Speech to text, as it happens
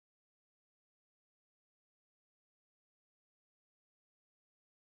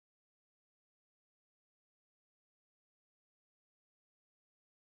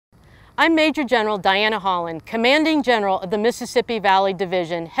I'm Major General Diana Holland, Commanding General of the Mississippi Valley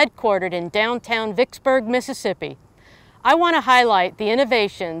Division, headquartered in downtown Vicksburg, Mississippi. I want to highlight the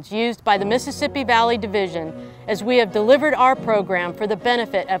innovations used by the Mississippi Valley Division as we have delivered our program for the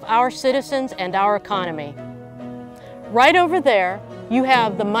benefit of our citizens and our economy. Right over there, you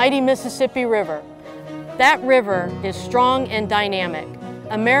have the mighty Mississippi River. That river is strong and dynamic.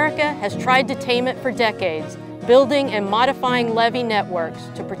 America has tried to tame it for decades, building and modifying levee networks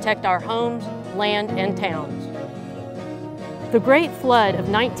to protect our homes, land, and towns. The Great Flood of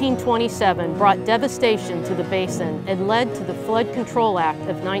 1927 brought devastation to the basin and led to the Flood Control Act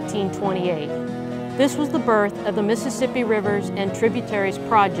of 1928. This was the birth of the Mississippi Rivers and Tributaries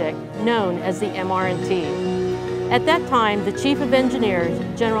Project, known as the MR&T. At that time, the Chief of Engineers,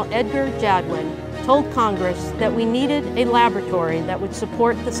 General Edgar Jadwin, told Congress that we needed a laboratory that would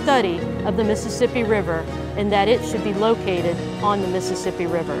support the study of the Mississippi River and that it should be located on the Mississippi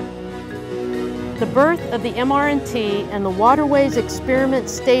River. The birth of the MR&T and the Waterways Experiment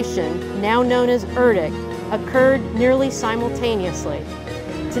Station, now known as URDIC, occurred nearly simultaneously.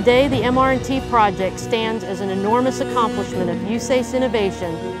 Today, the MR&T project stands as an enormous accomplishment of USACE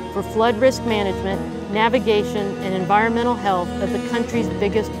innovation for flood risk management, navigation, and environmental health of the country's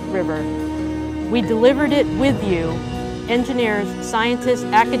biggest river. We delivered it with you, engineers, scientists,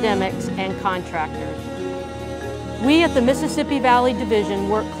 academics, and contractors. We at the Mississippi Valley Division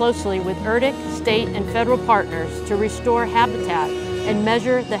work closely with URDIC, state, and federal partners to restore habitat and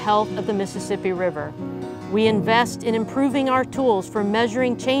measure the health of the Mississippi River. We invest in improving our tools for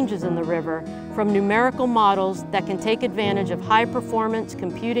measuring changes in the river, from numerical models that can take advantage of high-performance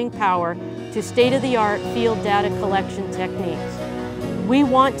computing power to state-of-the-art field data collection techniques. We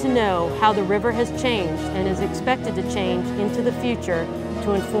want to know how the river has changed and is expected to change into the future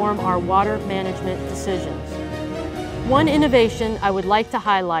to inform our water management decisions. One innovation I would like to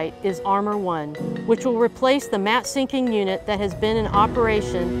highlight is Armor One, which will replace the mat sinking unit that has been in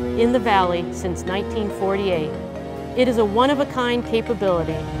operation in the valley since 1948. It is a one-of-a-kind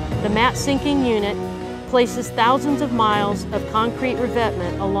capability. The mat sinking unit places thousands of miles of concrete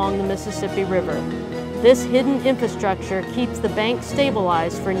revetment along the Mississippi River. This hidden infrastructure keeps the bank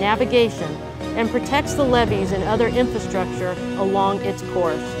stabilized for navigation and protects the levees and other infrastructure along its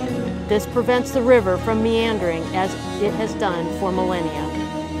course. This prevents the river from meandering as it has done for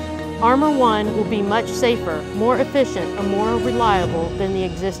millennia. Armor One will be much safer, more efficient, and more reliable than the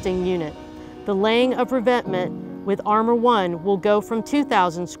existing unit. The laying of revetment with Armor One will go from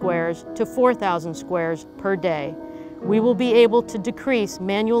 2,000 squares to 4,000 squares per day. We will be able to decrease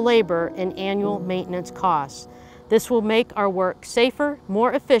manual labor and annual maintenance costs. This will make our work safer,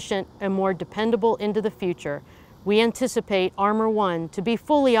 more efficient, and more dependable into the future. We anticipate Armor One to be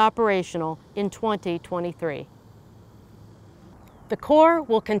fully operational in 2023. The Corps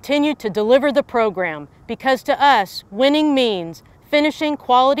will continue to deliver the program because to us, winning means finishing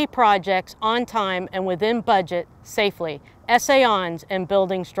quality projects on time and within budget safely, essay-ons, and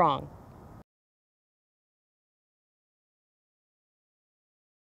building strong.